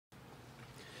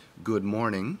Good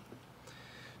morning.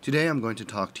 Today I'm going to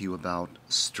talk to you about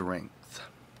strength.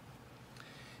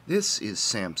 This is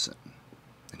Samson,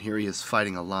 and here he is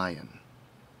fighting a lion.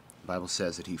 The Bible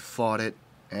says that he fought it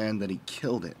and that he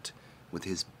killed it with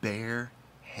his bare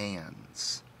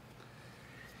hands.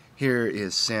 Here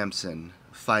is Samson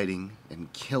fighting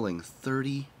and killing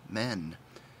 30 men.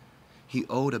 He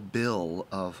owed a bill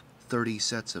of 30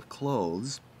 sets of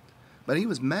clothes, but he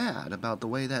was mad about the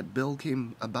way that bill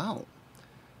came about.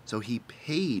 So he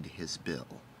paid his bill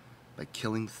by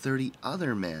killing 30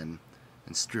 other men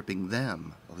and stripping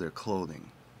them of their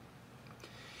clothing.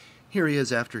 Here he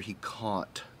is after he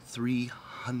caught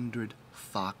 300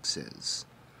 foxes.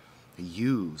 He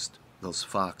used those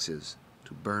foxes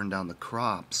to burn down the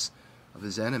crops of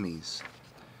his enemies.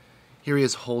 Here he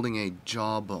is holding a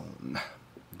jawbone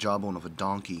of a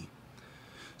donkey.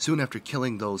 Soon after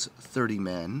killing those 30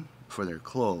 men for their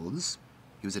clothes,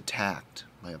 he was attacked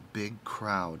by a big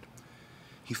crowd.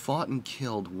 He fought and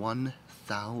killed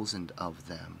 1,000 of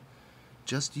them,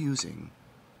 just using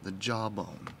the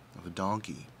jawbone of a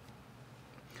donkey.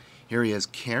 Here he is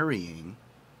carrying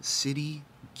city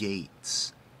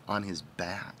gates on his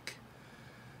back.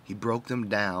 He broke them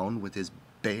down with his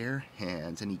bare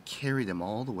hands, and he carried them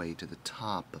all the way to the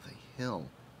top of a hill.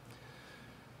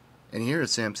 And here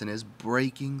Samson is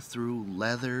breaking through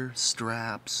leather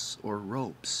straps or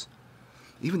ropes.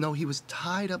 Even though he was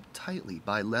tied up tightly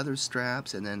by leather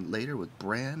straps and then later with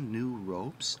brand new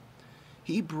ropes,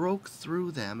 he broke through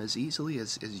them as easily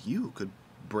as you could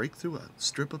break through a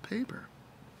strip of paper.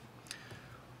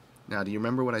 Now, do you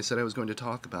remember what I said I was going to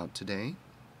talk about today?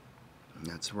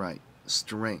 That's right,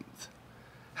 strength.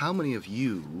 How many of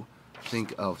you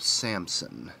think of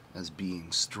Samson as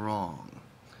being strong?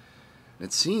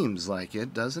 It seems like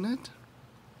it, doesn't it?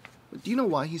 But do you know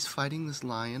why he's fighting this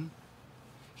lion?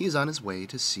 He is on his way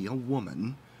to see a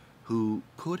woman who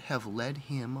could have led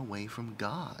him away from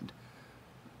God.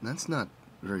 That's not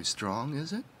very strong,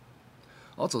 is it?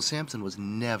 Also, Samson was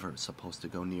never supposed to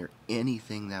go near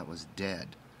anything that was dead.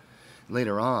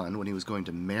 Later on, when he was going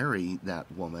to marry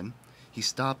that woman, he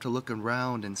stopped to look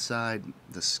around inside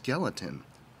the skeleton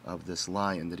of this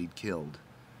lion that he'd killed.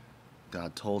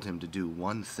 God told him to do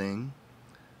one thing.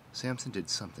 Samson did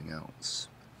something else.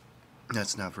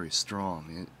 That's not very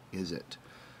strong, is it?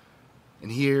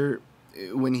 And here,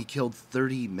 when he killed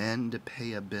 30 men to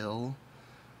pay a bill,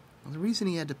 well, the reason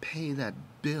he had to pay that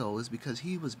bill is because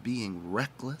he was being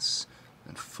reckless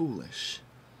and foolish.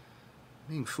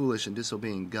 Being foolish and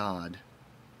disobeying God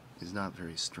is not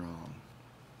very strong.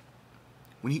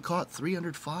 When he caught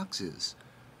 300 foxes,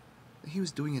 he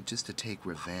was doing it just to take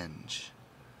revenge.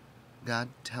 God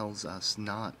tells us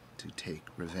not to take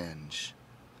revenge.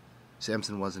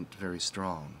 Samson wasn't very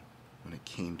strong when it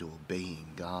came to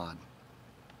obeying God.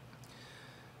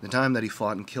 The time that he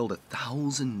fought and killed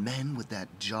 1,000 men with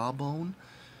that jawbone,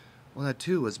 well, that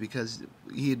too was because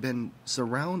he had been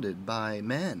surrounded by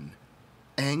men,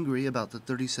 angry about the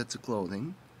 30 sets of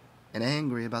clothing, and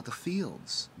angry about the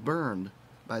fields burned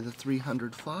by the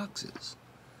 300 foxes.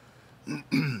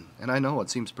 And I know it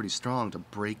seems pretty strong to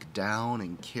break down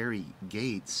and carry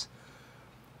gates,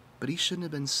 but he shouldn't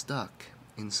have been stuck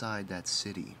inside that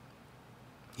city.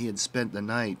 He had spent the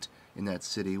night in that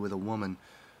city with a woman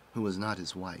who was not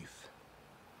his wife.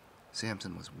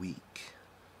 Samson was weak.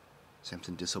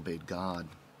 Samson disobeyed God.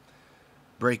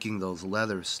 Breaking those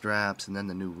leather straps and then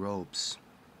the new ropes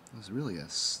was really a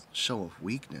show of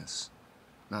weakness,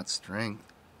 not strength.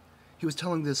 He was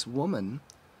telling this woman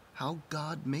how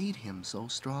God made him so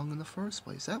strong in the first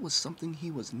place. That was something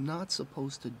he was not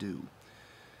supposed to do.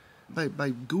 By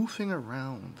goofing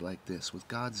around like this with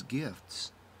God's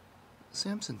gifts,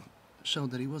 Samson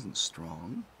showed that he wasn't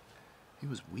strong. He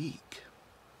was weak.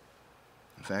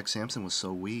 In fact, Samson was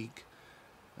so weak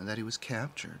that he was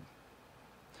captured.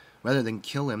 Rather than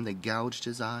kill him, they gouged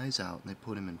his eyes out and they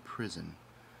put him in prison.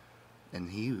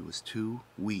 And he was too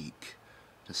weak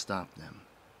to stop them.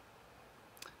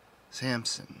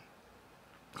 Samson,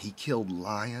 he killed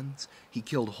lions. He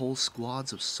killed whole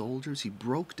squads of soldiers. He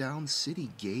broke down city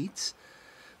gates.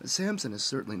 Samson is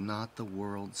certainly not the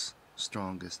world's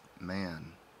strongest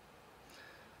man.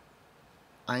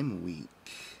 I'm weak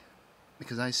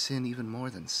because I sin even more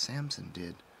than Samson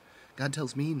did. God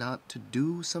tells me not to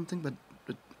do something, but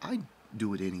I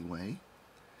do it anyway.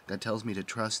 God tells me to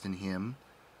trust in Him,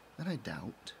 and I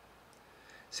doubt.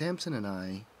 Samson and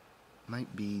I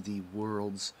might be the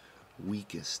world's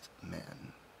weakest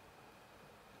men.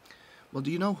 Well,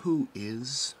 do you know who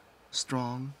is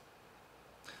strong?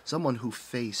 Someone who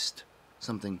faced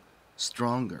something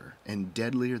stronger and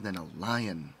deadlier than a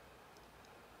lion.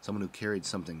 Someone who carried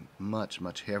something much,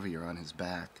 much heavier on his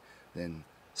back than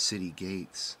city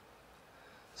gates.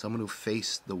 Someone who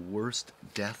faced the worst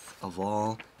death of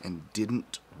all and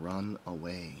didn't run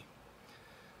away.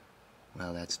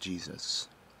 Well, that's Jesus.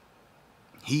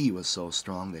 He was so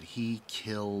strong that he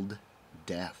killed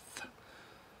death.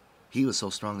 He was so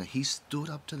strong that he stood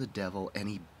up to the devil and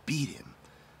he beat him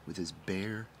with his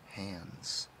bare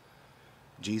hands.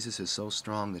 Jesus is so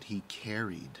strong that he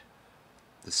carried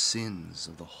the sins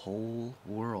of the whole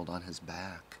world on his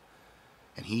back,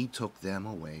 and he took them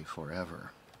away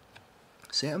forever.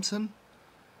 Samson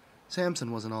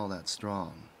wasn't all that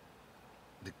strong,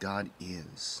 but God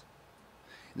is.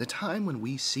 The time when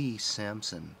we see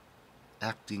Samson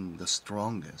acting the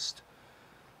strongest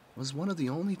was one of the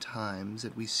only times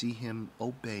that we see him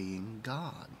obeying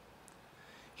God.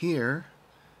 Here,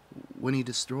 when he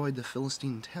destroyed the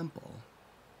Philistine temple,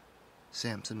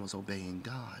 Samson was obeying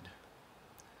God.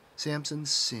 Samson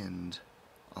sinned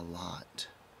a lot.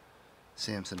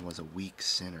 Samson was a weak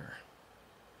sinner.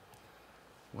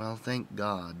 Well, thank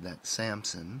God that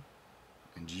Samson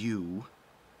and you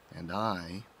and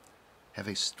I have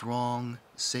a strong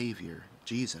Savior,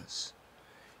 Jesus.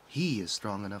 He is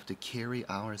strong enough to carry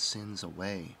our sins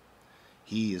away.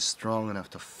 He is strong enough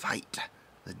to fight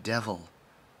the devil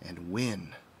and win.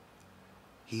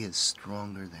 He is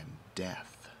stronger than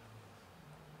death.